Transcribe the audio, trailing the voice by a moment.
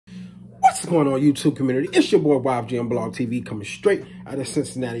What's going on, YouTube community? It's your boy YFGM Blog TV coming straight out of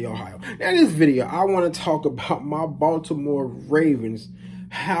Cincinnati, Ohio. Now, in this video, I want to talk about my Baltimore Ravens,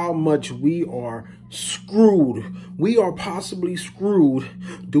 how much we are screwed. We are possibly screwed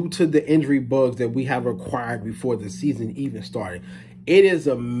due to the injury bugs that we have acquired before the season even started. It is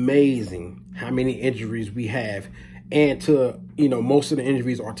amazing how many injuries we have. And most of the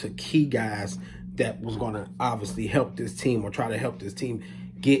injuries are to key guys that was going to obviously help this team or try to help this team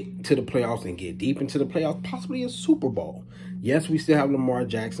get to the playoffs and get deep into the playoffs, possibly a Super Bowl. Yes, we still have Lamar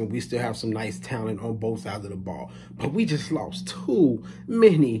Jackson. We still have some nice talent on both sides of the ball. But we just lost too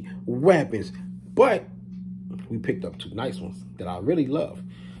many weapons. But we picked up two nice ones that I really love.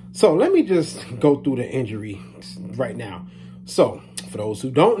 So let me just go through the injury right now. So for those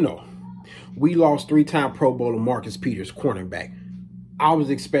who don't know, we lost three-time Pro Bowler Marcus Peters, cornerback. I was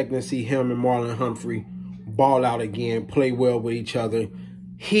expecting to see him and Marlon Humphrey ball out again, play well with each other.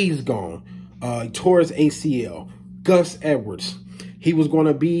 He's gone. He tore his ACL. Gus Edwards. He was going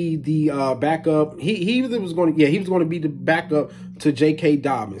to be the backup. He was going to be the backup to J.K.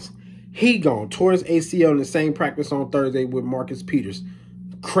 Dobbins. He gone. Tore his ACL in the same practice on Thursday with Marcus Peters.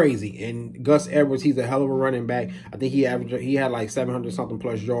 Crazy. And Gus Edwards, he's a hell of a running back. I think he had like 700 something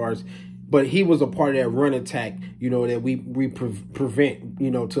plus yards. But he was a part of that run attack, that we prevent,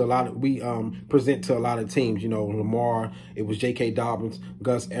 to a lot of, we present to a lot of teams, Lamar, it was J.K. Dobbins,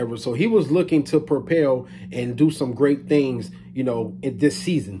 Gus Edwards. So he was looking to propel and do some great things, in this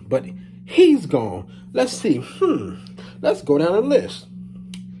season. But he's gone. Let's see. Let's go down the list.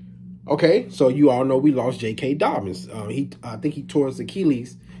 Okay, so you all know we lost J.K. Dobbins. I think he tore his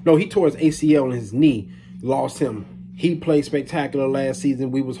Achilles. No, he tore his ACL in his knee, lost him. He played spectacular last season.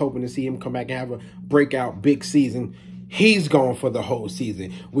 We was hoping to see him come back and have a breakout big season. He's gone for the whole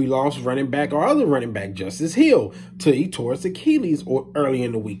season. We lost our other running back, Justice Hill, he tore his Achilles early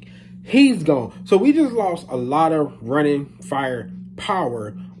in the week. He's gone. So we just lost a lot of running fire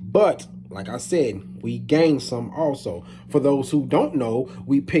power. But like I said, we gained some also. For those who don't know,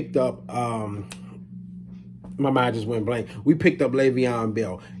 we picked up, my mind just went blank. We picked up Le'Veon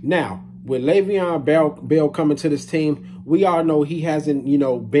Bell. Now, with Le'Veon Bell coming to this team, we all know he hasn't,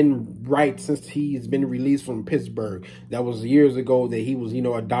 been right since he's been released from Pittsburgh. That was years ago that he was,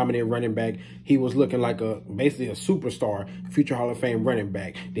 a dominant running back. He was looking like basically a superstar, future Hall of Fame running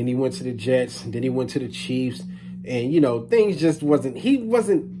back. Then he went to the Jets. Then he went to the Chiefs. And, things just he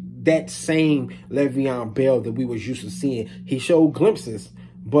wasn't that same Le'Veon Bell that we was used to seeing. He showed glimpses.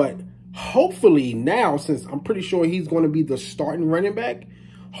 But hopefully now, since I'm pretty sure he's going to be the starting running back,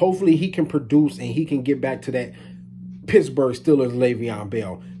 hopefully he can produce and he can get back to that Pittsburgh Steelers Le'Veon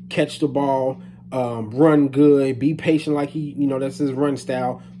Bell. Catch the ball, run good, be patient like that's his run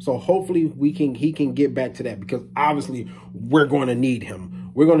style. So hopefully he can get back to that, because obviously we're going to need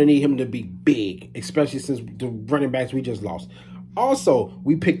him. We're going to need him to be big, especially since the running backs we just lost. Also,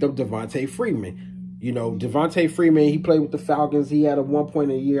 we picked up Devontae Freeman. Devontae Freeman, he played with the Falcons. He had at one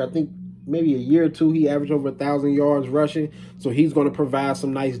point in a year, I think, maybe a year or two, he averaged over 1,000 yards rushing. So he's going to provide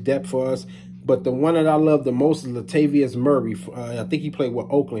some nice depth for us. But the one that I love the most is Latavius Murray. I think he played with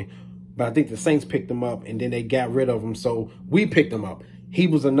Oakland, but I think the Saints picked him up and then they got rid of him. So we picked him up. He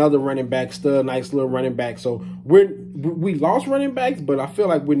was another running back, stud, nice little running back. So we lost running backs, but I feel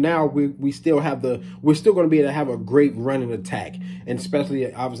like we still we're still going to be able to have a great running attack, and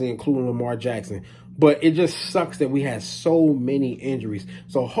especially obviously including Lamar Jackson. But it just sucks that we had so many injuries.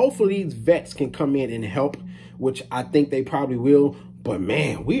 So hopefully these vets can come in and help, which I think they probably will. But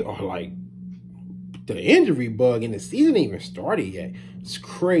man, we are like, the injury bug and the season ain't even started yet. It's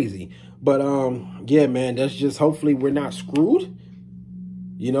crazy. But yeah, man, that's just, hopefully we're not screwed.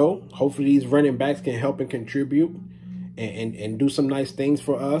 Hopefully these running backs can help and contribute and do some nice things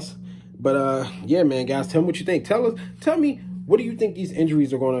for us. But yeah, man, guys, tell me what you think. Tell me, what do you think these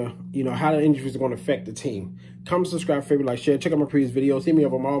injuries are going to, how the injuries are going to affect the team? Comment, subscribe, favorite, like, share. Check out my previous videos. Hit me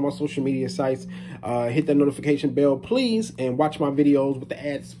up on all my social media sites. Hit that notification bell, please. And watch my videos with the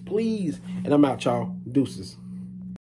ads, please. And I'm out, y'all. Deuces.